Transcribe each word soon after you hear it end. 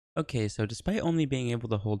Okay, so despite only being able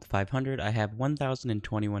to hold 500, I have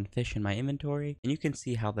 1,021 fish in my inventory, and you can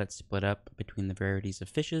see how that's split up between the varieties of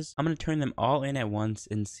fishes. I'm going to turn them all in at once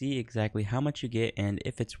and see exactly how much you get and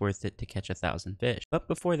if it's worth it to catch 1,000 fish. But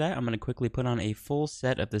before that, I'm going to quickly put on a full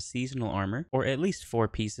set of the seasonal armor, or at least 4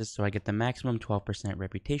 pieces so I get the maximum 12%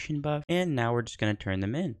 reputation buff, and now we're just going to turn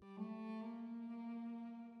them in.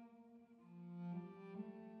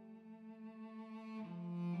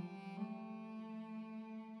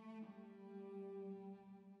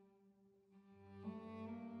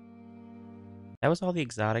 That was all the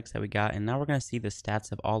exotics that we got, and now we're going to see the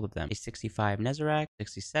stats of all of them. A 65 Nezarec,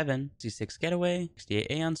 67, 66 Getaway, 68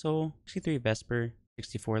 Aeon Soul, 63 Vesper,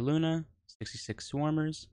 64 Luna, 66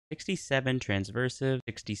 Swarmers, 67 Transversive,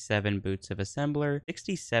 67 Boots of Assembler,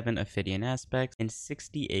 67 Ophidian Aspects, and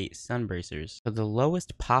 68 Sunbracers. So the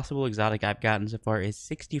lowest possible exotic I've gotten so far is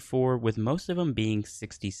 64, with most of them being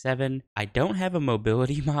 67. I don't have a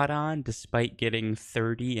mobility mod on, despite getting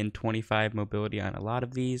 30 and 25 mobility on a lot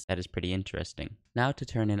of these. That is pretty interesting. Now to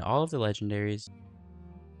turn in all of the legendaries.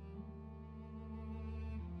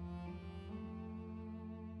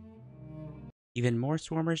 Even more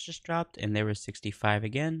Swarmers just dropped, and there was 65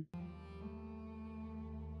 again.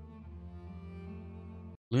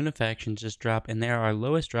 Lunafactions just dropped, and there are our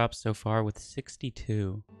lowest drops so far with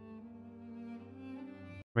 62.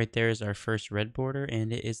 Right there is our first red border,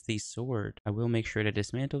 and it is the sword. I will make sure to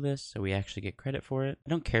dismantle this so we actually get credit for it. I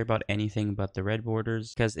don't care about anything but the red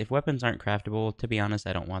borders, because if weapons aren't craftable, to be honest,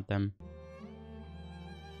 I don't want them.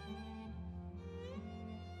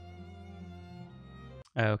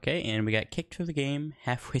 Okay, and we got kicked through the game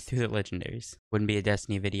halfway through the legendaries. Wouldn't be a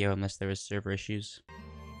Destiny video unless there was server issues.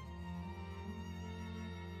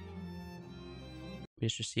 We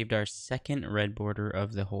just received our second red border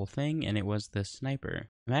of the whole thing, and it was the sniper.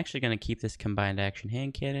 I'm actually going to keep this combined action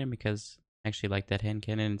hand cannon because I actually like that hand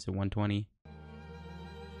cannon. It's a 120.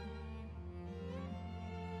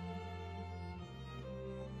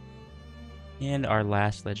 And our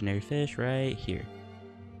last legendary fish right here.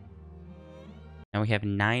 Now we have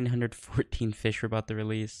 914 fish we're about to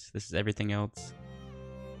release. This is everything else.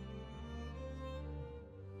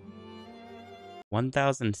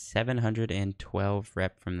 1,712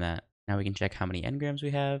 rep from that. Now we can check how many engrams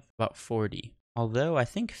we have. About 40. Although I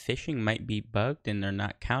think fishing might be bugged and they're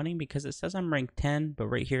not counting because it says I'm rank 10, but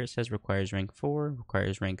right here it says requires rank 4,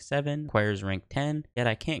 requires rank 7, requires rank 10, yet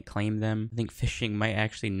I can't claim them. I think fishing might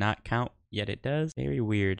actually not count, yet it does. Very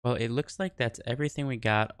weird. Well, it looks like that's everything we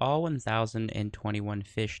got. All 1,021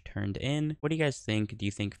 fish turned in. What do you guys think? Do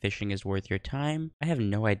you think fishing is worth your time? I have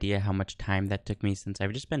no idea how much time that took me since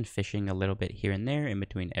I've just been fishing a little bit here and there in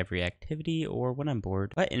between every activity or when I'm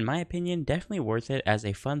bored. But in my opinion, definitely worth it as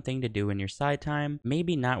a fun thing to do in your side time.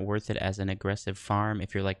 Maybe not worth it as an aggressive farm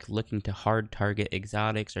if you're like looking to hard target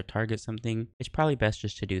exotics or target something. It's probably best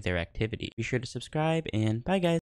just to do their activity. Be sure to subscribe and bye guys.